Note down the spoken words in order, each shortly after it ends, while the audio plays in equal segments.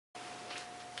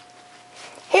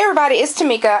Hey everybody, it's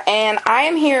Tamika, and I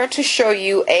am here to show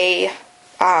you a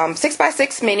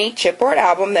 6x6 mini chipboard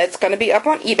album that's going to be up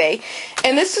on eBay.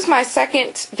 And this is my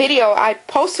second video. I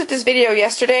posted this video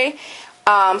yesterday,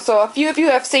 so a few of you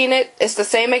have seen it. It's the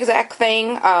same exact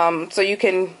thing, so you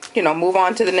can, move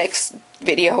on to the next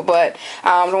video, but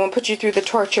I don't want to put you through the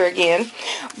torture again.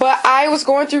 But I was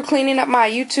going through cleaning up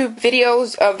my YouTube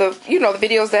videos of the, the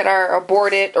videos that are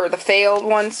aborted or the failed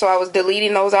ones, so I was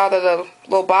deleting those out of the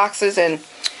little boxes and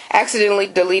accidentally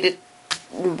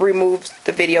removed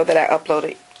the video that I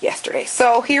uploaded yesterday.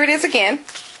 So here it is again.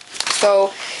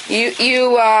 So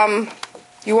you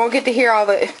won't get to hear all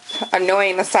the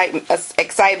annoying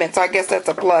excitement, so I guess that's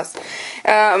a plus.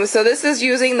 So this is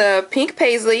using the Pink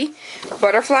Paislee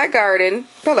Butterfly Garden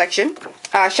collection.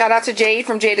 Shout out to Jade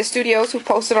from Jada Studios, who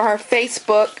posted on her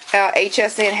Facebook.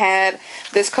 HSN had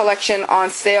this collection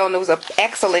on sale, and it was an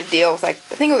excellent deal. It was I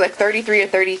think it was like $33 or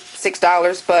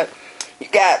 $36, but you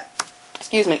got,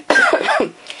 excuse me,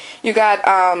 you got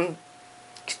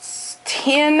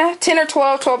 10 or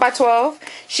 12 by 12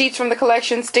 sheets from the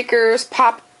collection, stickers,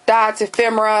 pop dots,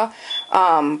 ephemera,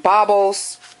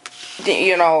 baubles,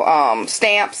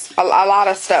 stamps, a lot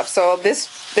of stuff. So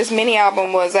this mini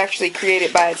album was actually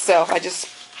created by itself. I just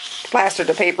plastered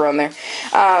the paper on there.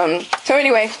 So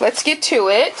anyway, let's get to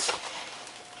it.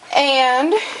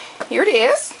 And here it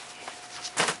is.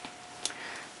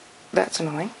 That's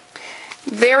annoying.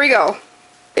 There we go.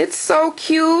 It's so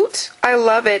cute. I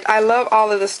love it. I love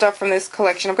all of the stuff from this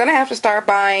collection. I'm going to have to start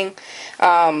buying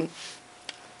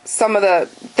some of the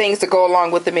things that go along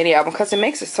with the mini album because it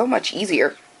makes it so much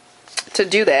easier to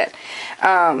do that.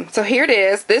 So here it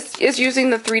is. This is using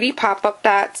the 3D pop-up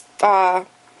dots,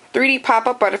 3D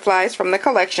pop-up butterflies from the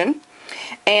collection.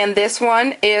 And this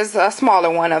one is a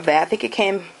smaller one of that. I think it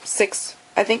came six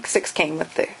came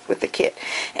with the kit.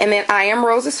 And then I Am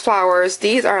Rose's Flowers.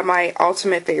 These are my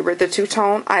ultimate favorite. The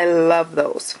two-tone. I love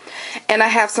those. And I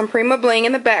have some Prima Bling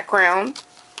in the background,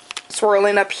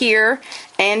 swirling up here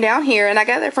and down here. And I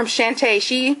got that from Shantae.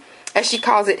 She, as she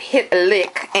calls it, hit a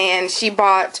lick. And she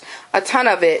bought a ton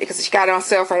of it because she got it on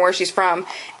sale from where she's from.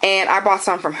 And I bought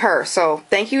some from her. So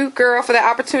thank you, girl, for the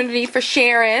opportunity for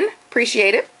sharing.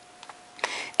 Appreciate it.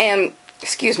 And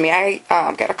excuse me, I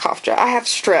got a cough drop. I have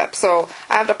strep, so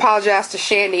I have to apologize to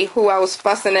Shandy, who I was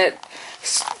fussing at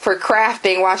for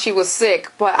crafting while she was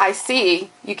sick. But I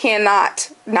see you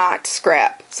cannot not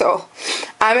scrap. So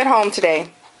I'm at home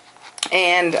today.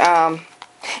 And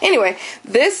anyway,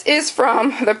 this is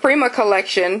from the Prima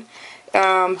collection.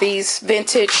 These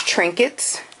vintage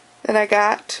trinkets that I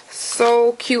got.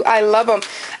 So cute. I love them.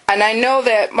 And I know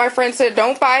that my friend said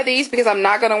don't buy these because I'm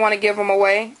not going to want to give them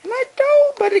away. And I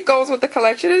don't, but it goes with the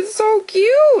collection. It's so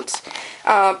cute.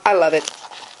 I love it.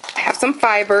 I have some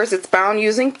fibers. It's bound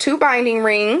using 2 binding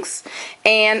rings.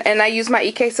 And I use my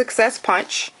EK Success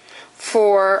punch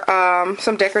for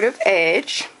some decorative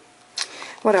edge.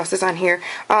 What else is on here?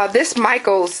 This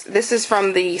Michaels, this is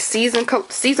from the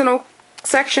seasonal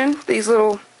section. These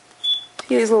little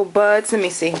buds. Let me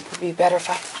see. It would be better if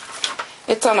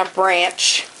it's on a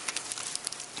branch.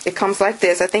 It comes like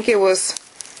this. I think it was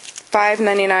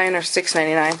 $5.99 or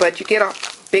 $6.99, but you get a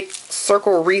big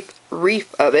circle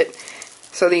wreath of it.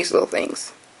 So these little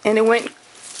things, and it went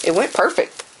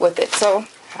perfect with it. So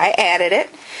I added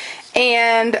it,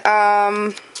 and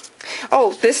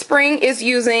oh, this spring is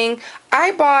using.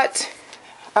 I bought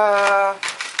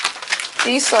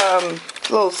these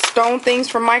little stone things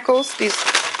from Michaels. These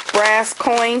brass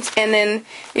coins, and then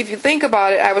if you think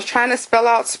about it, I was trying to spell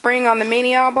out spring on the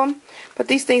mini album, but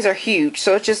these things are huge,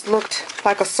 so it just looked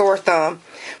like a sore thumb.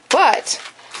 But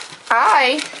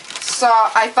I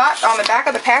thought on the back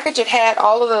of the package it had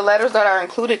all of the letters that are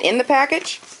included in the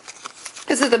package.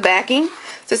 This is the backing.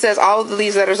 So it says all of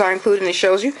these letters are included, and it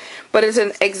shows you, but it's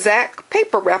an exact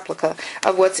paper replica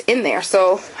of what's in there.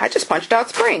 So I just punched out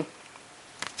spring.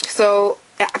 So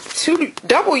 2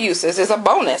 double uses is a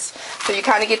bonus, so you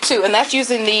kind of get 2, and that's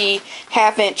using the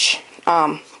 1/2-inch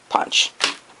punch.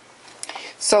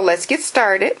 So let's get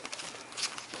started.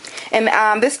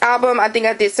 And this album, I think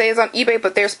I did say is on eBay,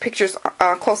 but there's pictures,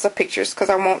 close-up pictures, because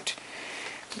I won't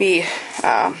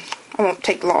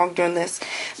take long doing this.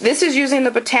 This is using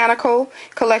the Botanical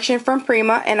collection from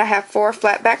Prima, and I have 4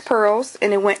 flat back pearls,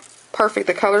 and it went perfect.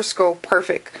 The colors go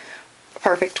perfect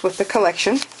with the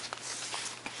collection.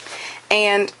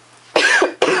 And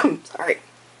sorry,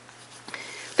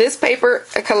 this paper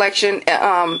collection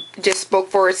just spoke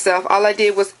for itself. All I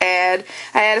did was I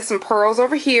added some pearls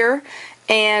over here,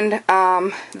 and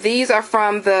these are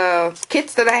from the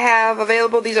kits that I have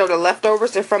available. These are the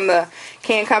leftovers. They're from the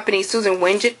Can Company Susan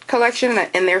Wingett collection,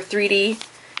 and they're 3D.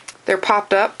 They're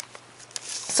popped up.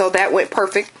 So that went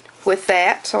perfect with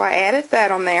that. So I added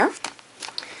that on there.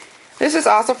 This is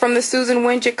also from the Susan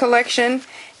Wingett collection.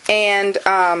 And,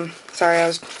 sorry, I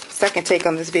was second take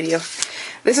on this video.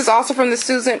 This is also from the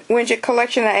Susan Wingett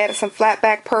collection. I added some flat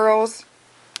back pearls.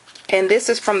 And this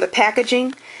is from the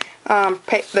packaging,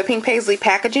 the pink Paislee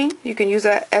packaging. You can use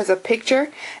that as a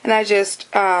picture. And I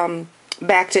just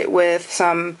backed it with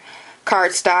some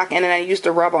cardstock, and then I used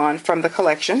a rub-on from the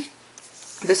collection.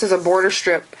 This is a border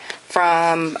strip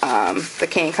from the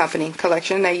Can Company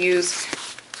collection. I use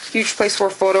huge place for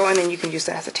a photo, and then you can use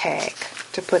that as a tag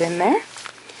to put in there.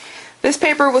 This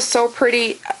paper was so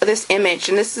pretty, this image,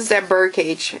 and this is that bird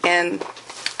cage, and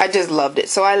I just loved it.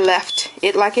 So I left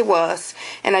it like it was,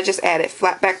 and I just added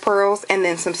flat back pearls and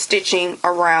then some stitching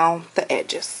around the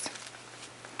edges.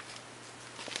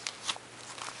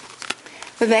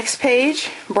 The next page,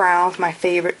 brown, my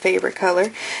favorite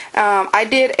color. I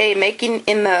did a video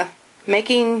in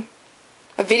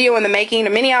the making, a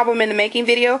mini album in the making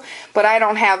video, but I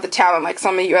don't have the talent like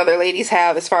some of you other ladies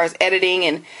have as far as editing,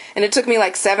 and it took me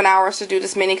like 7 hours to do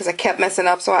this mini because I kept messing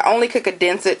up, so I only could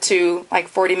condense it to like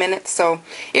 40 minutes. So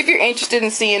if you're interested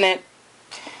in seeing it,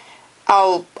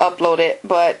 I'll upload it.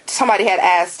 But somebody had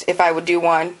asked if I would do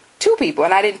one. 2 people,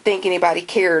 and I didn't think anybody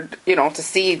cared, to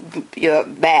see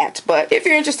that. But if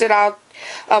you're interested, I'll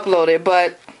upload it.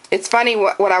 But it's funny,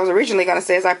 what I was originally going to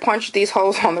say is I punched these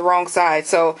holes on the wrong side.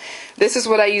 So this is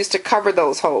what I used to cover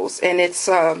those holes, and it's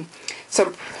some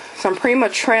Prima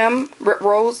trim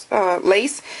rose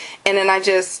lace, and then I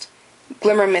just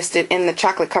glimmer misted in the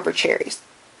chocolate covered cherries.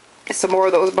 Some more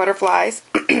of those butterflies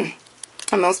and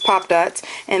those pop dots,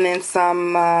 and then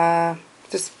some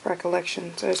just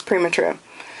recollection. So it's Prima trim.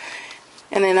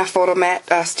 And then I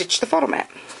stitched the photo mat.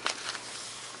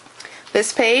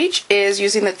 This page is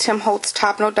using the Tim Holtz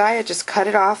top note die. I just cut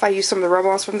it off. I used some of the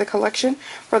rub-ons from the collection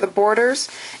for the borders,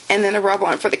 and then a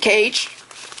rub-on for the cage.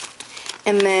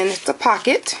 And then it's a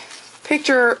pocket.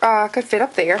 Picture could fit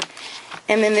up there.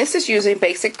 And then this is using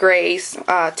Basic Gray's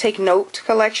Take Note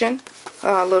collection.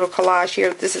 A little collage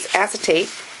here. This is acetate.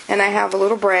 And I have a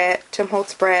little brad, Tim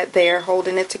Holtz brad there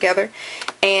holding it together.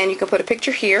 And you can put a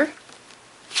picture here.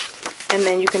 And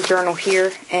then you can journal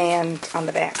here and on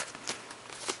the back,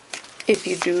 if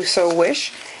you do so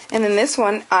wish. And then this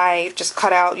one I just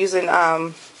cut out using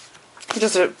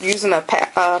using a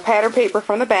pattern paper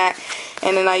from the back,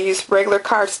 and then I used regular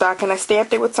cardstock, and I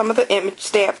stamped it with some of the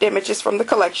stamped images from the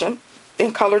collection,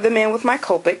 and colored them in with my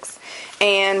Copics.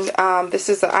 And this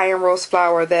is the iron rose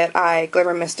flower that I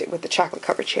glimmer misted with the chocolate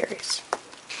covered cherries.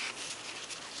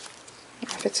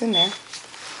 It fits in there.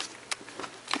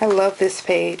 I love this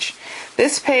page.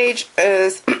 This page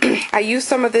is, I used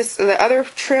some of the other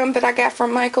trim that I got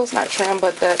from Michael's, not trim,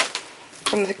 but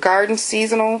from the Garden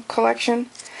Seasonal collection.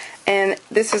 And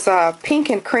this is pink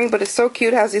and cream, but it's so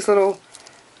cute. It has these little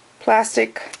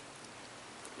plastic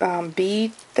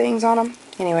bead things on them.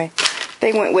 Anyway,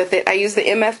 they went with it. I used the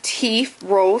MFT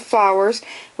rolled flowers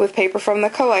with paper from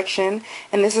the collection.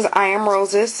 And this is Iron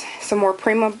Roses, some more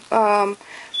Prima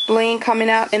bling coming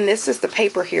out, and this is the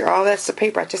paper here. All that's the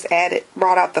paper. I just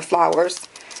brought out the flowers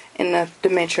in the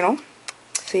dimensional.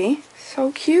 See?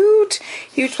 So cute.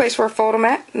 Huge place for a photo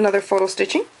mat. Another photo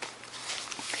stitching.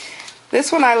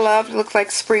 This one I love. It looks like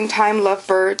Springtime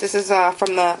Lovebird. This is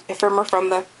from the ephemera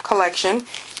from the collection.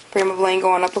 Prima bling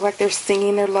going up. Look like they're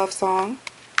singing their love song.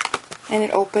 And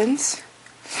it opens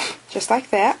just like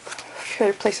that.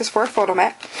 Other places for a photo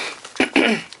mat.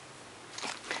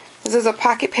 This is a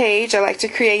pocket page. I like to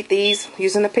create these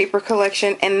using the paper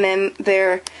collection, and then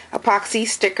they're epoxy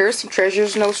stickers, some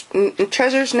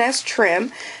Treasure's Nest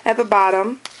trim at the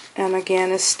bottom, and again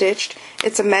is stitched.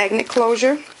 It's a magnet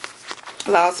closure,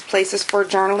 allows places for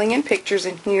journaling and pictures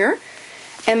in here.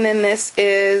 And then this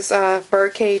is a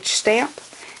birdcage stamp,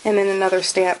 and then another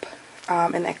stamp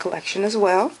in that collection as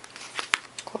well.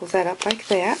 Close that up like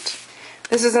that.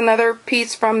 This is another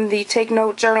piece from the Take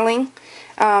Note journaling.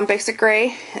 Basic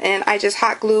Gray, and I just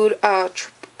hot glued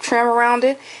trim around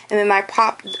it, and then I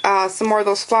popped some more of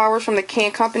those flowers from the Can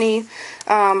Company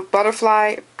Can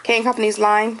Company's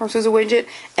line from Susan Wingett,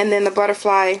 and then the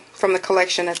butterfly from the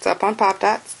collection that's up on Pop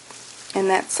Dots, and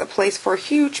that's a place for a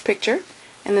huge picture.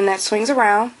 And then that swings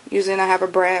around using, I have a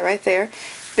brad right there,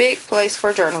 big place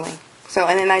for journaling. So,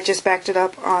 and then I just backed it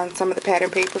up on some of the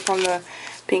pattern paper from the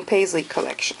pink Paislee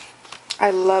collection. I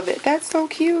love it. That's so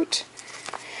cute.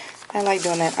 I like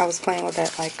doing that. I was playing with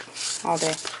that like all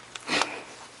day.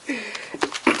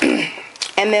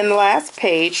 And then the last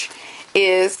page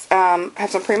is have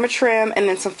some Prima trim and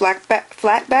then some flat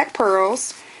back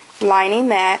pearls lining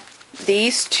that.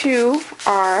 These two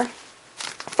are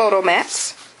photo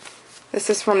mats. This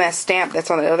is from that stamp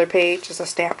that's on the other page. It's a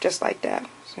stamp just like that.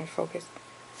 So focus.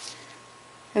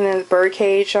 And then the bird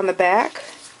cage on the back.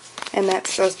 And that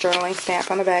says journaling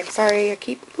stamp on the back. Sorry, I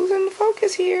keep losing the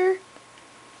focus here.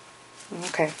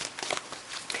 Okay.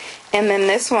 And then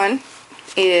this one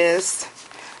is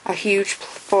a huge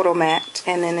photo mat.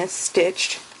 And then it's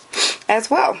stitched as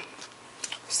well.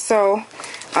 So,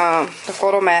 the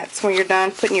photo mats, when you're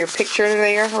done putting your picture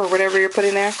there or whatever you're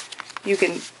putting there, you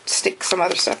can stick some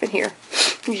other stuff in here.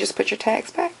 You just put your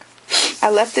tags back. I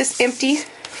left this empty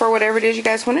for whatever it is you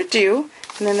guys want to do.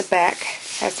 And then the back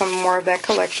has some more of that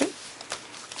collection.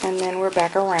 And then we're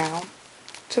back around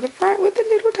to the front with the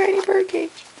little tiny bird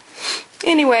cage.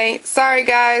 Anyway, sorry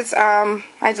guys.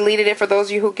 I deleted it for those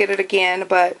of you who get it again.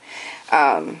 But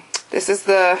this is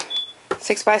the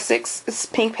 6x6 it's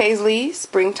Pink Paislee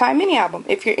Springtime Mini Album.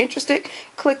 If you're interested,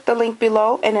 click the link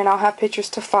below and then I'll have pictures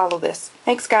to follow this.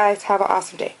 Thanks guys. Have an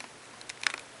awesome day.